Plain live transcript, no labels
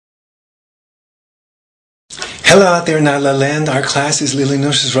Hello out there in La Land. Our class is Lili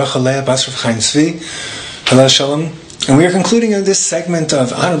Nush's Rachel Leah Bas Rav Chaim Tzvi. Hello, Shalom. And we are concluding on this segment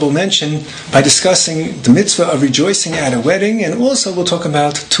of Honorable Mention by discussing the mitzvah of rejoicing at a wedding, and also we'll talk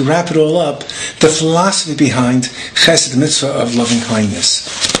about, to wrap it all up, the philosophy behind Chesed, the mitzvah of loving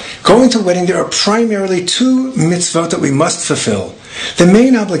kindness. Going to a wedding, there are primarily two mitzvot that we must fulfill. The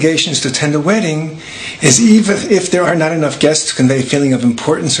main obligation is to attend a wedding, is even if there are not enough guests to convey a feeling of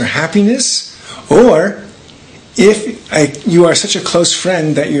importance or happiness, or if you are such a close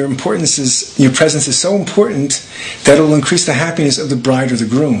friend that your presence is so important that it will increase the happiness of the bride or the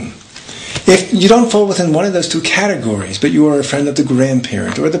groom. If you don't fall within one of those two categories, but you are a friend of the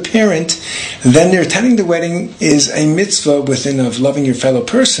grandparent or the parent, then attending the wedding is a mitzvah of loving your fellow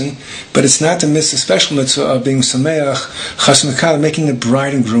person, but it's not the special mitzvah of being sameach, chas mekal, making the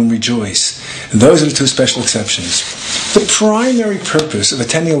bride and groom rejoice. Those are the two special exceptions. The primary purpose of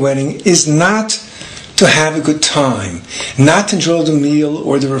attending a wedding is not to have a good time, not to enjoy the meal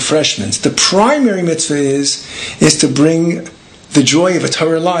or the refreshments. The primary mitzvah is to bring the joy of a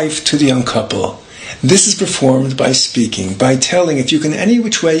Torah life to the young couple. This is performed by speaking, by telling, if you can any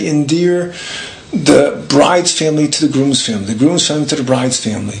which way endear the bride's family to the groom's family to the bride's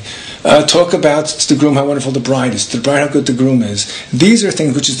family. Talk about to the groom how wonderful the bride is, to the bride how good the groom is. These are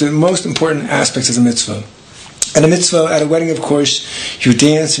things which is the most important aspects of the mitzvah. At a mitzvah, at a wedding, of course, you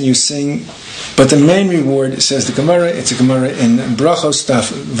dance and you sing, but the main reward, says the Gemara, it's a Gemara in Brachos,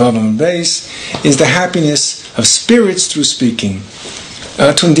 Daf Vav Amud Beis, is the happiness of spirits through speaking,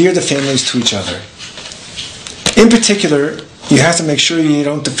 to endear the families to each other. In particular, you have to make sure you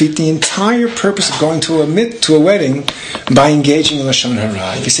don't defeat the entire purpose of going to a wedding by engaging in Lashon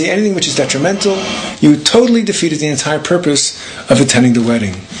Hara. If you say anything which is detrimental, you totally defeated the entire purpose of attending the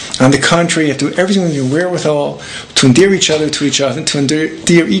wedding. On the contrary, you have to do everything with your wherewithal to endear each other to each other, to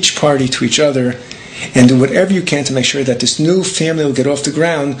endear each party to each other, and do whatever you can to make sure that this new family will get off the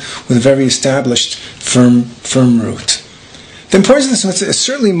ground with a very established, firm root. The importance of this mitzvah is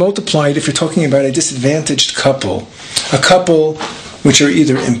certainly multiplied if you're talking about a disadvantaged couple, a couple which are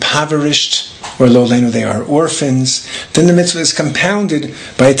either impoverished or lo leinu, they are orphans. Then the mitzvah is compounded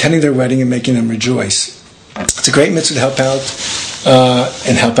by attending their wedding and making them rejoice. It's a great mitzvah to help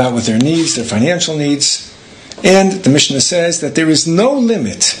out with their needs, their financial needs. And the Mishnah says that there is no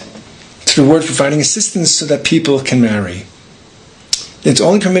limit to the reward for providing assistance so that people can marry. It's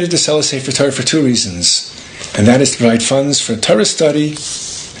only permitted to sell a Sefer Torah for two reasons, and that is to provide funds for Torah study,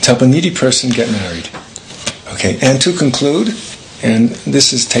 to help a needy person get married. Okay, and to conclude, and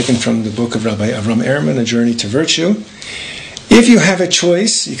this is taken from the book of Rabbi Avram Ehrman, A Journey to Virtue. If you have a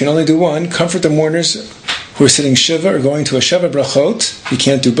choice, you can only do one: comfort the mourners who are sitting Shiva or going to a Sheva Brachot. You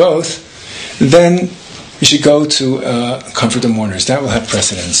can't do both. Then you should go to comfort the mourners. That will have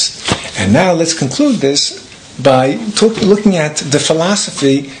precedence. And now let's conclude this by looking at the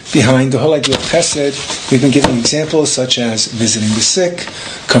philosophy behind the whole idea of Chesed. We've been giving examples such as visiting the sick,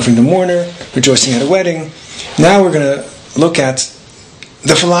 comforting the mourner, rejoicing at a wedding. Now we're going to look at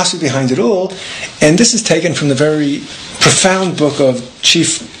the philosophy behind it all, and this is taken from the very profound book of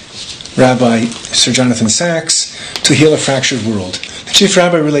Chief Rabbi Sir Jonathan Sacks, To Heal a Fractured World. The Chief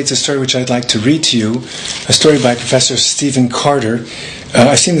Rabbi relates a story which I'd like to read to you, a story by Professor Stephen Carter.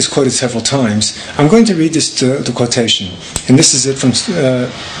 I've seen this quoted several times. I'm going to read the quotation, and this is it from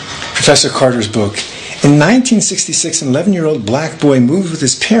Professor Carter's book. In 1966, an 11-year-old black boy moved with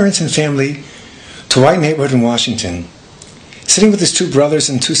his parents and family to a white neighborhood in Washington. Sitting with his two brothers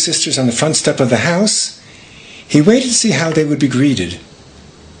and two sisters on the front step of the house, he waited to see how they would be greeted.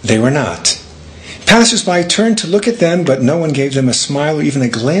 They were not. Passers-by turned to look at them, but no one gave them a smile or even a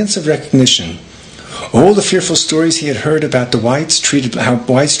glance of recognition. All the fearful stories he had heard about how whites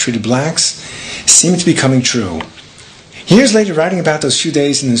treated blacks seemed to be coming true. Years later, writing about those few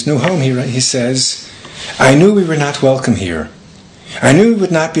days in his new home, he says, "I knew we were not welcome here. I knew we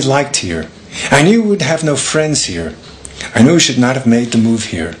would not be liked here. I knew we would have no friends here. I knew we should not have made the move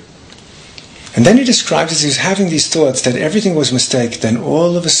here." And then he describes as he was having these thoughts that everything was a mistake. Then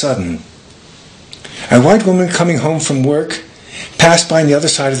all of a sudden, a white woman coming home from work passed by on the other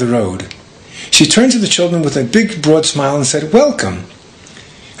side of the road. She turned to the children with a big, broad smile and said, "Welcome."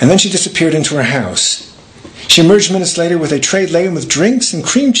 And then she disappeared into her house. She emerged minutes later with a tray laden with drinks and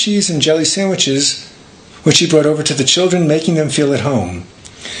cream cheese and jelly sandwiches, which she brought over to the children, making them feel at home.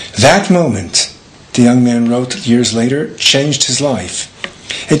 That moment, the young man wrote years later, changed his life.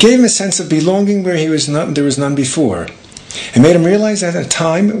 It gave him a sense of belonging where there was none before. It made him realize that at a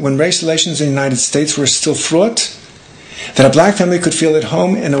time when race relations in the United States were still fraught, that a black family could feel at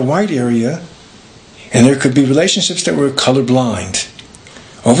home in a white area, and there could be relationships that were colorblind.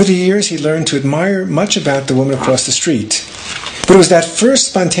 Over the years, he learned to admire much about the woman across the street. But it was that first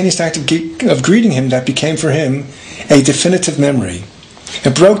spontaneous act of greeting him that became for him a definitive memory.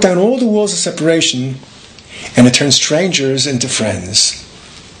 It broke down all the walls of separation, and it turned strangers into friends.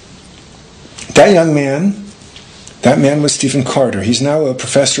 That man was Stephen Carter. He's now a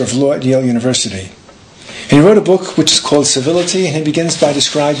professor of law at Yale University. And he wrote a book which is called Civility, and he begins by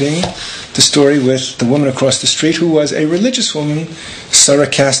describing the story with the woman across the street who was a religious woman, Sarah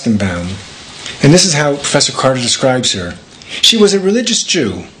Kastenbaum. And this is how Professor Carter describes her. She was a religious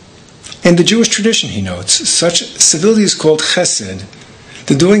Jew. In the Jewish tradition, he notes, such civility is called chesed,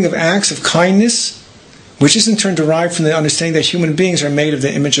 the doing of acts of kindness, which is in turn derived from the understanding that human beings are made of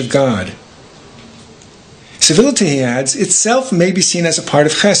the image of God. Civility, he adds, itself may be seen as a part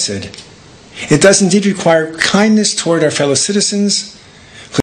of chesed. It does indeed require kindness toward our fellow citizens,